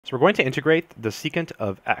So we're going to integrate the secant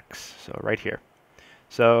of x, so right here.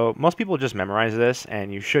 So most people just memorize this,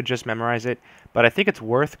 and you should just memorize it, but I think it's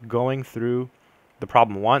worth going through the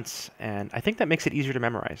problem once, and I think that makes it easier to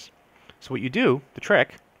memorize. So what you do, the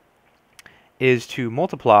trick, is to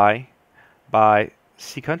multiply by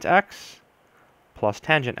secant x plus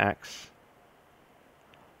tangent x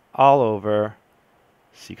all over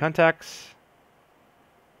secant x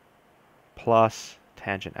plus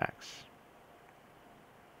tangent x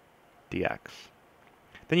dx.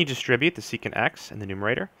 Then you distribute the secant x in the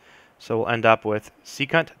numerator. So we'll end up with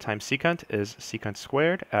secant times secant is secant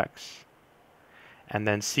squared x. And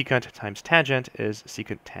then secant times tangent is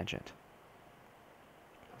secant tangent.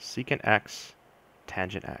 Secant x,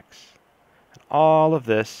 tangent x. And all of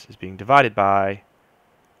this is being divided by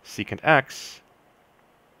secant x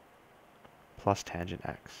plus tangent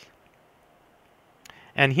x.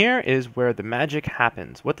 And here is where the magic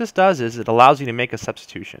happens. What this does is it allows you to make a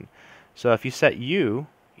substitution. So if you set u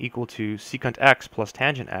equal to secant x plus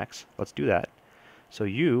tangent x, let's do that. So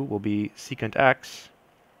u will be secant x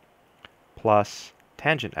plus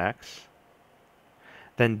tangent x.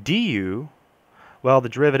 Then du, well, the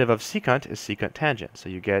derivative of secant is secant tangent. So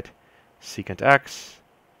you get secant x,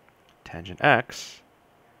 tangent x.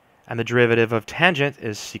 And the derivative of tangent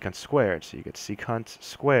is secant squared. So you get secant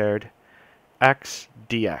squared x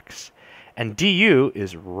dx. And du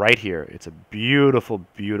is right here. It's a beautiful,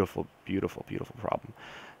 beautiful, beautiful, beautiful problem.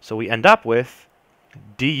 So we end up with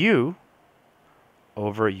du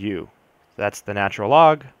over u. That's the natural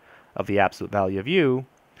log of the absolute value of u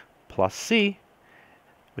plus c,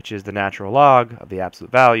 which is the natural log of the absolute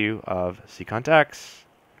value of secant x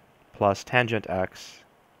plus tangent x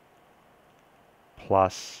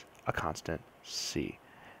plus a constant c.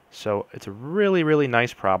 So it's a really, really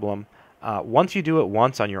nice problem. Once you do it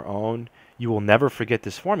once on your own, you will never forget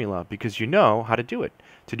this formula because you know how to do it.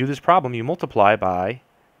 To do this problem, you multiply by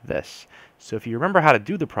this. So if you remember how to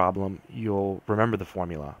do the problem, you'll remember the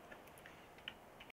formula.